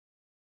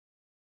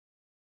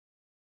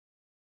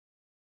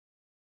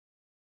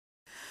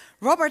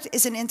Robert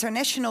is an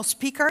international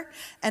speaker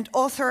and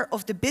author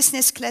of the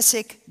business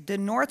classic, The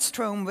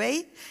Nordstrom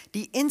Way,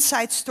 the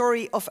inside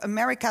story of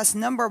America's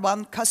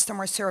 #1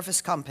 customer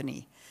service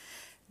company.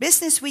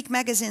 Business Week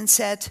magazine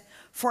said,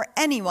 "For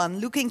anyone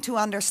looking to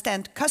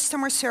understand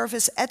customer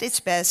service at its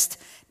best,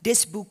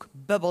 this book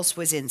bubbles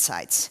with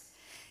insights."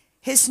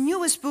 His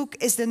newest book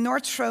is The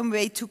Nordstrom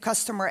Way to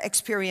Customer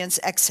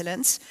Experience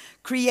Excellence,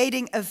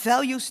 creating a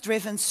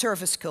values-driven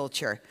service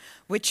culture,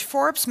 which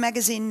Forbes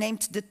magazine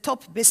named the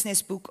top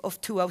business book of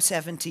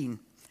 2017.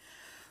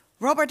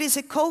 Robert is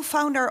a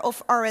co-founder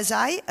of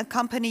RSI, a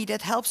company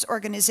that helps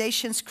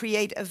organizations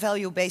create a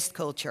value-based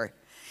culture.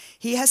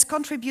 He has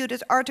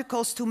contributed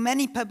articles to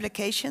many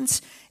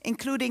publications,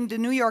 including the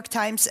New York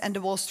Times and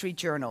the Wall Street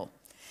Journal.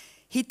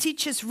 He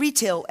teaches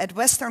retail at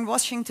Western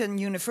Washington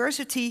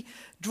University,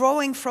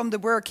 drawing from the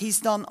work he's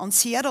done on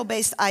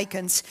Seattle-based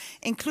icons,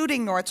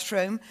 including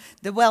Nordstrom,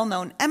 the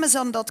well-known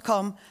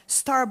Amazon.com,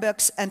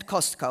 Starbucks, and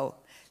Costco.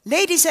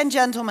 Ladies and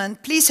gentlemen,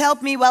 please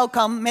help me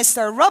welcome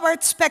Mr.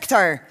 Robert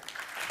Spector.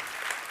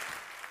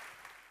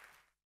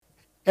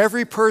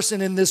 Every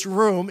person in this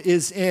room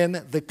is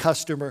in the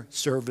customer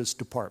service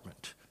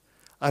department.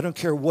 I don't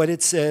care what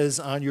it says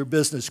on your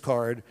business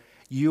card.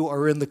 You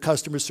are in the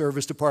customer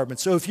service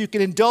department. So if you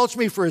can indulge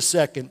me for a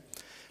second,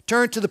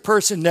 turn to the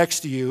person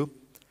next to you,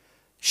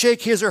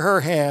 shake his or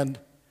her hand,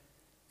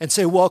 and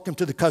say, "Welcome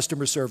to the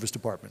customer service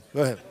department."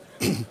 Go ahead.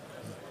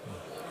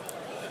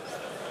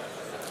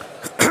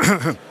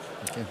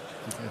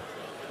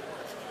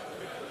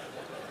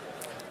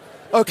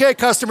 Okay,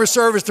 customer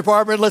service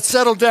department, let's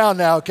settle down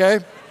now, okay?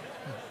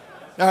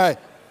 All right.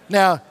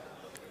 Now,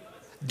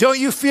 don't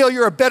you feel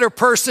you're a better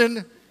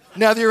person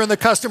now that you're in the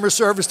customer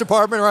service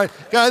department? All right.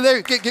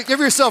 Give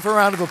yourself a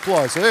round of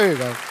applause. There you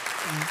go.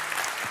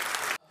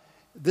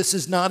 This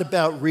is not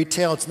about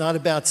retail. It's not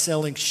about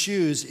selling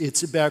shoes.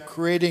 It's about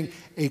creating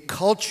a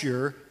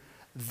culture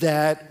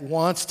that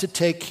wants to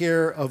take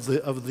care of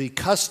the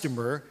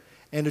customer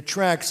and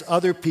attracts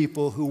other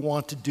people who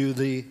want to do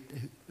the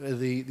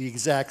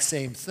exact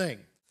same thing.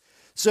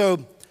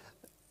 So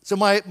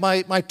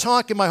my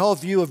talk and my whole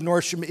view of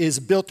Nordstrom is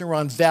built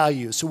around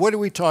values. So what are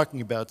we talking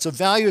about? So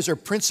values are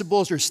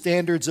principles or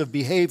standards of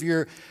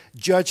behavior,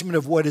 judgment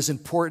of what is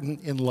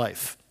important in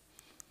life.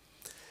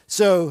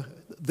 So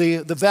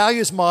the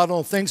values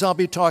model, things I'll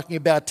be talking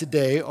about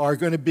today, are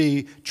going to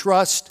be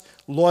trust,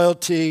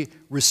 loyalty,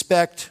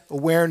 respect,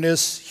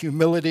 awareness,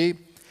 humility,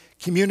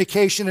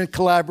 communication and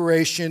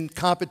collaboration,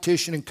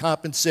 competition and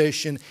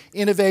compensation,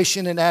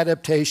 innovation and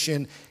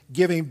adaptation,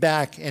 giving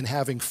back and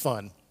having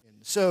fun.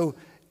 So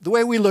the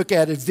way we look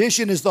at it,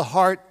 vision is the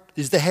heart,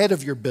 is the head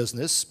of your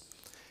business.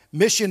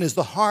 Mission is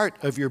the heart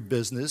of your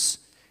business.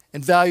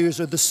 And values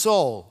are the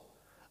soul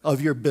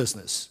of your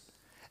business.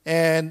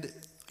 And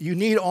you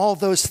need all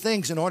those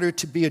things in order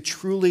to be a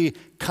truly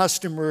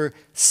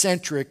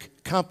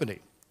customer-centric company.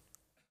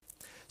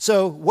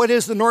 So what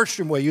is the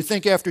Nordstrom way? You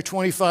think after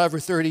 25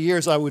 or 30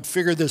 years I would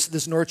figure this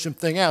Nordstrom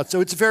thing out.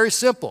 So it's very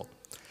simple.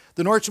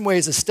 The Nordstrom way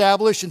is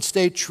establish and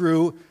stay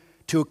true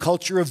to a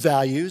culture of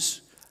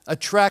values,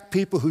 attract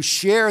people who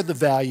share the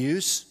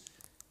values,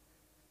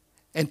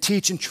 and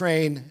teach and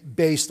train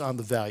based on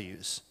the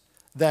values.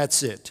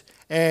 That's it.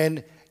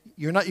 And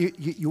you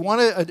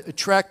want to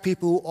attract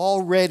people who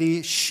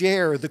already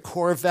share the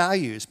core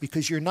values,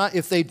 because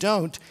if they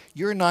don't,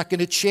 you're not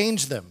going to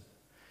change them.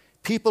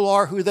 People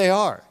are who they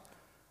are.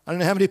 I don't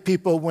know how many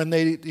people, when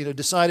they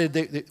decided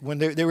when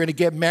they were going to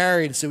get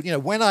married, said,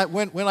 when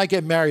I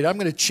get married, I'm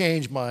going to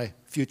change my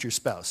future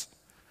spouse.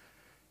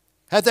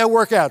 How'd that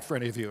work out for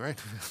any of you, right?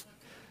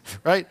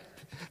 Right?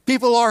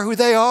 People are who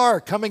they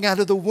are coming out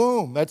of the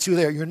womb. That's who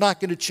they are. You're not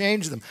going to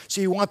change them. So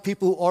you want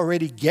people who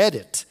already get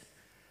it,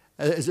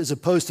 as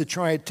opposed to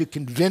trying to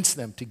convince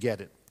them to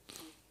get it.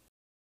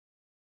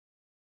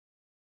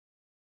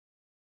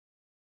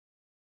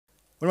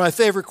 One of my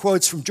favorite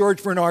quotes from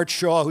George Bernard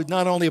Shaw, who's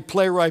not only a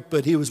playwright,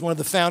 but he was one of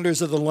the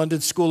founders of the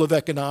London School of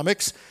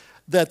Economics,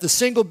 that the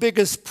single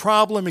biggest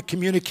problem in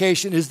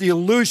communication is the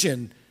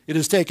illusion it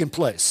has taken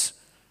place,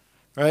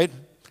 right?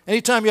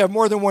 Anytime you have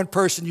more than one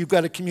person, you've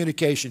got a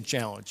communication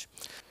challenge.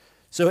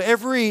 So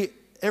every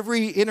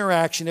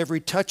interaction, every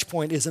touch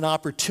point is an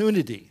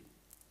opportunity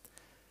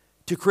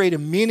to create a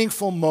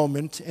meaningful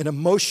moment, an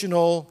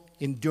emotional,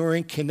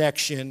 enduring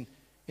connection,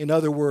 in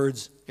other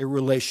words, a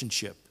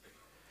relationship.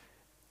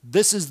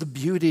 This is the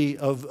beauty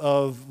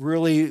of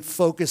really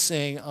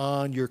focusing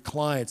on your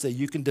clients, that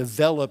you can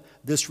develop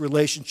this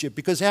relationship.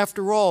 Because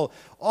after all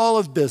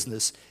of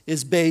business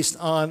is based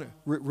on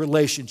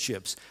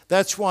relationships.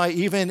 That's why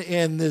even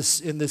in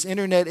this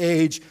internet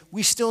age,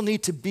 we still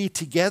need to be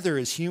together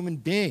as human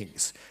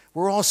beings.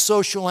 We're all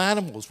social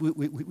animals.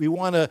 We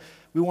want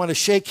to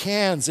shake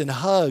hands and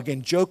hug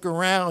and joke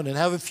around and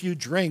have a few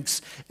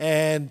drinks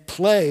and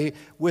play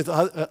with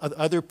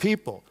other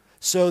people.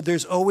 So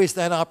there's always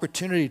that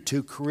opportunity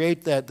to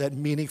create that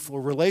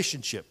meaningful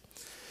relationship.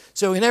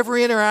 So in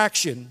every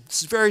interaction,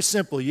 this is very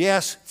simple. You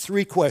ask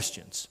 3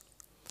 questions.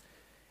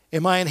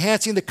 Am I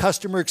enhancing the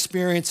customer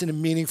experience in a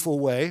meaningful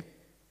way?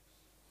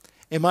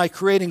 Am I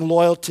creating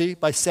loyalty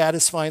by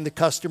satisfying the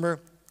customer?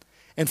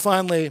 And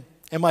finally,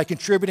 am I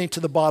contributing to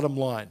the bottom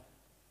line?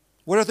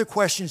 What other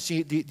questions do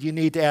you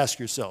need to ask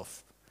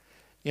yourself?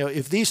 You know,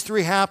 if these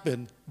three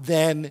happen,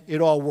 then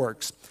it all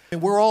works.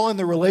 And we're all in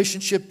the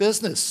relationship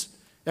business.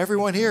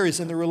 Everyone here is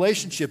in the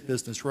relationship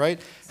business, right?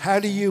 How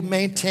do you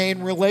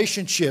maintain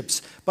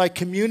relationships? By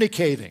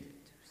communicating.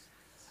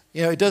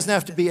 You know, it doesn't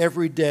have to be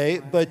every day,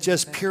 but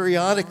just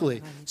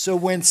periodically. So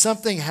when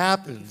something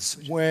happens,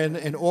 when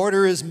an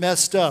order is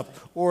messed up,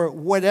 or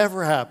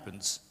whatever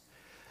happens,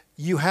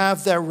 you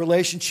have that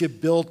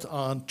relationship built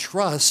on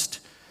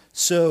trust.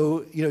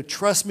 So, you know,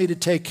 trust me to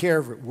take care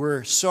of it.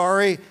 We're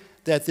sorry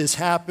that this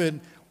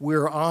happened.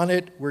 We're on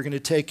it. We're going to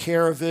take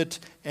care of it.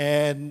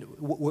 And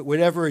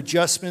whatever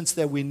adjustments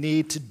that we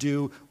need to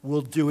do,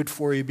 we'll do it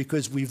for you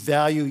because we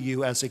value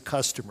you as a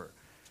customer.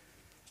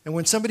 And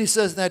when somebody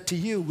says that to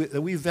you,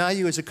 that we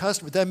value as a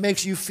customer, that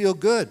makes you feel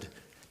good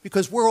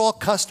because we're all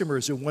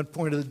customers at one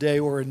point of the day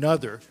or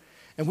another.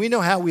 And we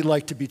know how we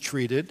like to be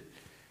treated.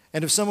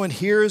 And if someone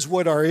hears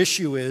what our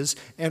issue is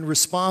and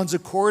responds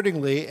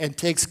accordingly and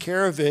takes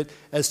care of it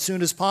as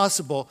soon as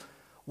possible,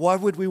 why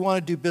would we want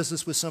to do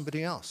business with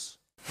somebody else?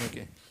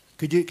 Okay.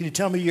 Can you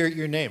tell me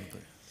your name?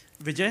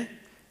 Vijay.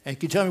 And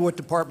can you tell me what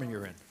department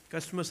you're in?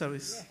 Customer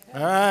service.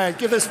 All right,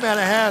 give this man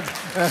a hand.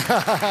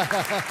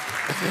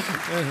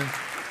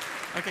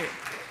 Okay.